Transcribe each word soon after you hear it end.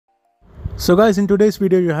So guys, in today's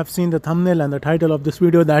video you have seen the thumbnail and the title of this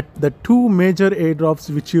video that the two major airdrops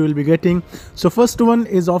which you will be getting. So first one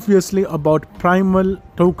is obviously about Primal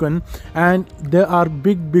token, and there are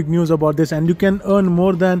big news about this, and you can earn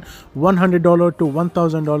more than $100 to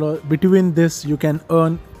 $1,000. Between this you can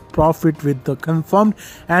earn profit with the confirmed,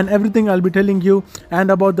 and everything I'll be telling you,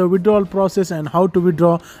 and about the withdrawal process and how to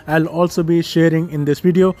withdraw I'll also be sharing in this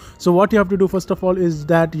video. So what you have to do first of all is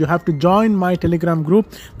that you have to join my Telegram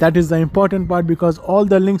group. That is the important part, because all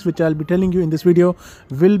the links which I'll be telling you in this video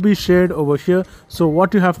will be shared over here. So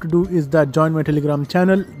what you have to do is that join my Telegram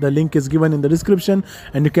channel. The link is given in the description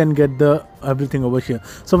and you can get the everything over here.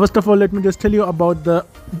 So first of all, let me just tell you about the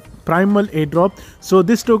Primal airdrop. So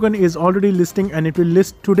this token is already listing and it will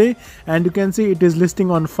list today, and you can see it is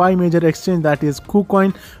listing on 5 major exchanges, that is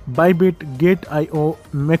KuCoin, Bybit, Gate.io,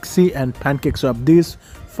 Mexi and PancakeSwap. These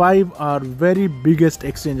 5 are very biggest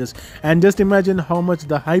exchanges, and just imagine how much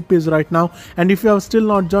the hype is right now. And if you have still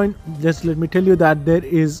not joined, just let me tell you that there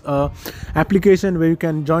is a application where you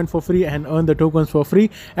can join for free and earn the tokens for free.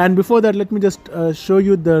 And before that, let me just show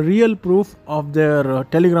you the real proof of their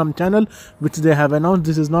Telegram channel which they have announced.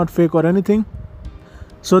 This is not fake or anything.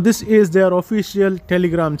 So this is their official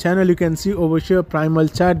Telegram channel. You can see over here Primal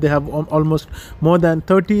chat. They have almost more than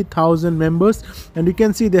 30,000 members, and you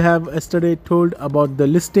can see they have yesterday told about the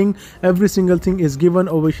listing. Every single thing is given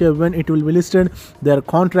over here, when it will be listed, their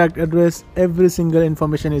contract address, every single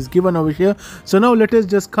information is given over here. So now let us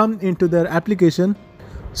just come into their application.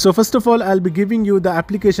 So first of all, I'll be giving you the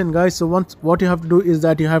application, guys. So what you have to do is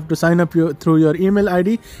that you have to sign up through your email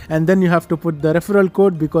ID, and then you have to put the referral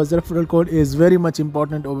code, because the referral code is very much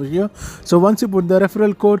important over here. So once you put the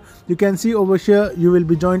referral code, you can see over here you will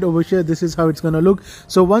be joined over here. This is how it's gonna look.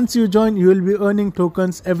 So once you join, you will be earning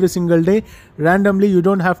tokens every single day randomly. You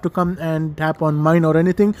don't have to come and tap on mine or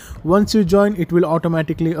anything. Once you join, it will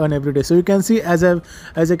automatically earn every day. So you can see, as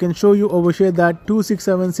I can show you over here, that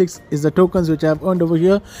 2676 is the tokens which I have earned over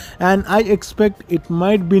here, and I expect it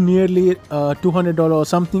might be nearly $200 or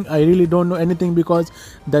something. I really don't know anything, because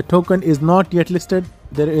the token is not yet listed.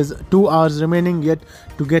 There is 2 hours remaining yet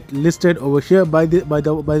to get listed over here. By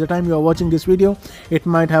the time you are watching this video, it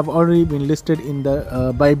might have already been listed in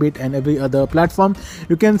the Bybit and every other platform.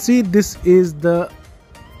 You can see this is the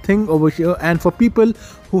thing over here. And for people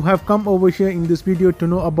who have come over here in this video to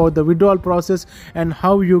know about the withdrawal process and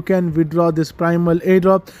how you can withdraw this Primal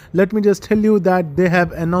airdrop, let me just tell you that they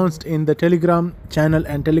have announced in the Telegram channel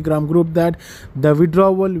and Telegram group that the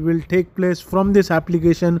withdrawal will take place from this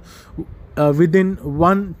application within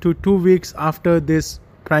 1 to 2 weeks after this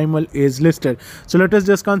Primal is listed. So let us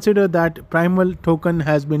just consider that Primal token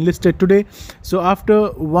has been listed today. So after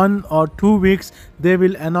 1 or 2 weeks, they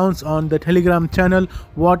will announce on the Telegram channel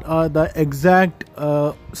what are the exact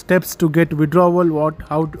steps to get withdrawal,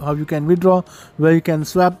 how you can withdraw, where you can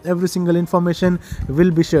swap. Every single information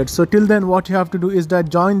will be shared. So till then, what you have to do is that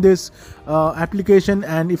join this application,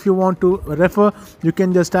 and if you want to refer, you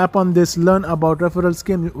can just tap on this learn about referral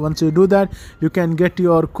scheme. Once you do that, you can get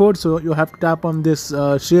your code. So you have to tap on this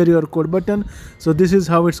share your code button. So this is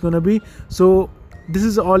how it's gonna be. So this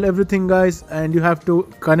is everything, guys, and you have to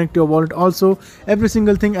connect your wallet also. Every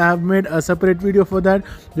single thing I have made a separate video for that.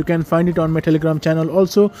 You can find it on my Telegram channel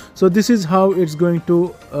also. So this is how it's going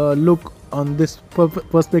to look on this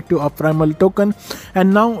perspective of Primal token.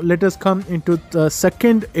 And now let us come into the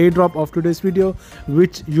second airdrop of today's video,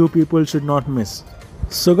 which you people should not miss.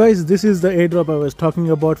 So guys, this is the airdrop I was talking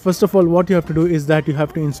about. First of all, what you have to do is that you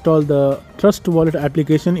have to install the Trust Wallet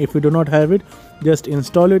application. If you do not have it, just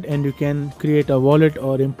install it and you can create a wallet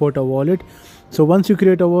or import a wallet. So once you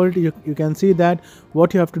create a wallet, you can see that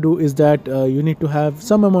what you have to do is that you need to have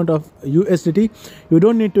some amount of USDT. You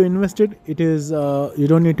don't need to invest it. It is you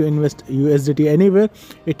don't need to invest USDT anywhere.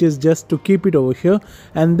 It is just to keep it over here.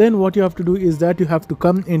 And then what you have to do is that you have to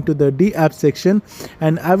come into the D app section,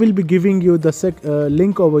 and I will be giving you the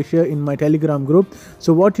link over here in my Telegram group.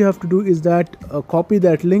 So what you have to do is that copy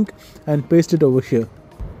that link and paste it over here.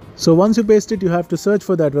 So once you paste it, you have to search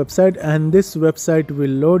for that website, and this website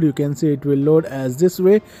will load. You can see it will load as this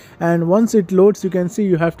way, and once it loads, you can see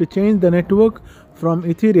you have to change the network from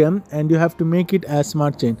Ethereum and you have to make it as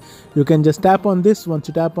smart chain. You can just tap on this. Once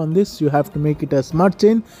you tap on this, you have to make it a smart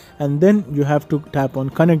chain, and then you have to tap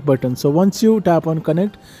on connect button. So once you tap on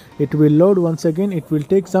connect, it will load once again. It will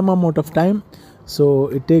take some amount of time. so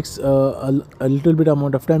it takes a little bit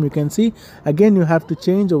amount of time. You can see again you have to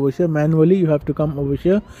change over here manually. You have to come over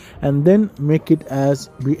here and then make it as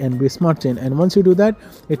BNB Smart Chain, and once you do that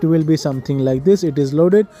it will be something like this. It is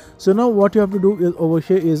loaded. So now what you have to do is over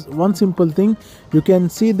here is one simple thing. You can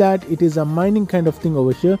see that it is a mining kind of thing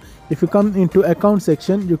over here. If you come into account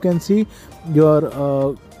section, you can see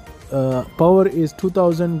your power is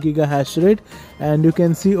 2000 giga hash rate, and you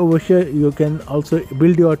can see over here you can also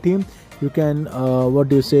build your team. You can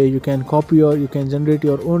you can copy or you can generate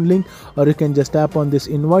your own link, or you can just tap on this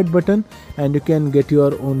invite button and you can get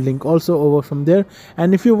your own link also over from there.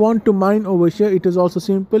 And if you want to mine over here, it is also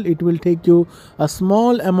simple. It will take you a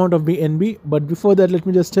small amount of BNB, but before that let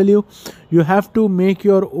me just tell you, you have to make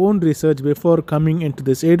your own research before coming into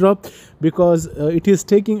this airdrop, because it is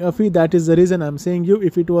taking a fee. That is the reason I'm saying you,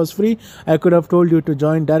 if it was free I could have told you to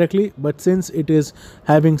join directly, but since it is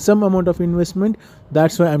having some amount of investment,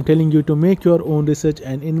 that's why I'm telling you to make your own research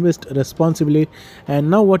and invest responsibly. And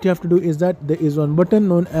now what you have to do is that there is one button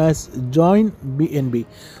known as join BNB.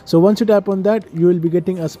 So once you tap on that, you will be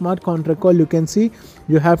getting a smart contract call. You can see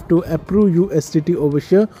you have to approve USDT over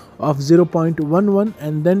here of 0.11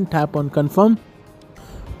 and then tap on confirm.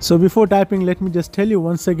 So before typing, let me just tell you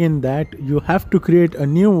once again that you have to create a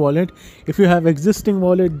new wallet. If you have existing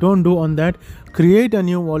wallet, don't do on that. Create a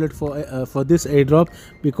new wallet for this airdrop,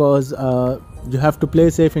 because you have to play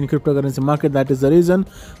safe in cryptocurrency market. That is the reason.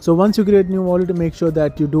 So once you create new wallet, make sure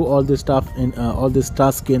that you do all this stuff in all this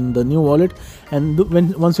task in the new wallet, and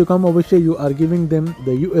once you come over here, you are giving them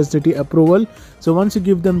the USDT approval. So once you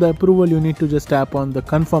give them the approval, you need to just tap on the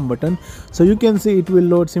confirm button. So you can see it will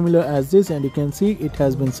load similar as this, and you can see it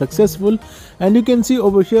has been successful. And you can see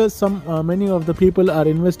over here many of the people are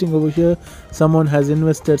investing over here. Someone has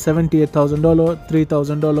invested $78,000,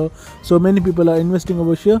 $3,000. So many people are investing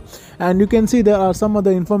over here, and you can see there are some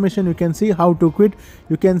other information. You can see how to quit.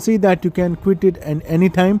 You can see that you can quit it at any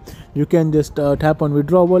time. You can just tap on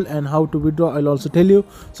withdrawal, and how to withdraw I'll also tell you.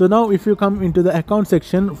 So now if you come into the account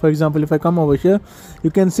section, for example, if I come over here,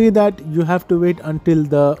 you can see that you have to wait until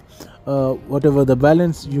the whatever the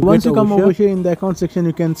balance you once you come over here in the account section,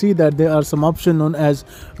 you can see that there are some options known as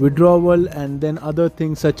withdrawal, and then other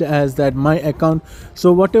things such as that my account.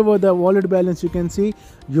 So whatever the wallet balance, you can see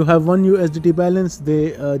you have one USDT balance.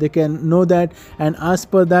 They can know that, and as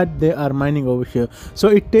per that they are mining over here. So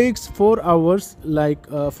it takes 4 hours, like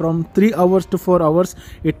from 3 hours to 4 hours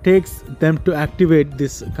it takes them to activate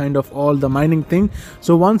this kind of all the mining thing.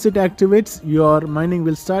 So once it activates, your mining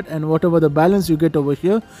will start, and whatever the balance you get over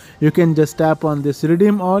here, you can just tap on this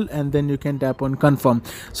redeem all, and then you can tap on confirm.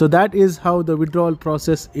 So that is how the withdrawal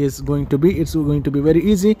process is going to be. It's going to be very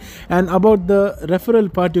easy. And about the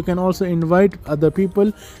referral part, you can also invite other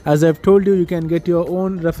people. As I've told you, you can get your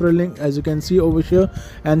own referral link, as you can see over here,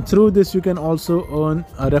 and through this you can also earn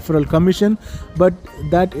a referral commission, but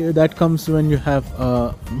that comes when you have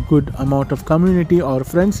a good amount of community or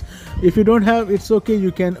friends. If you don't have, it's okay,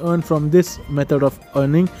 you can earn from this method of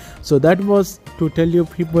earning. So that was to tell you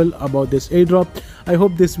people about this airdrop. I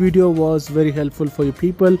hope this video was very helpful for you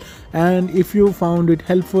people, and if you found it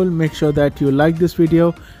helpful, make sure that you like this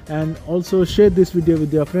video and also share this video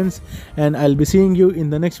with your friends, and I'll be seeing you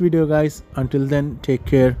in the next video guys. Until then, take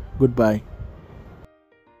care. Goodbye.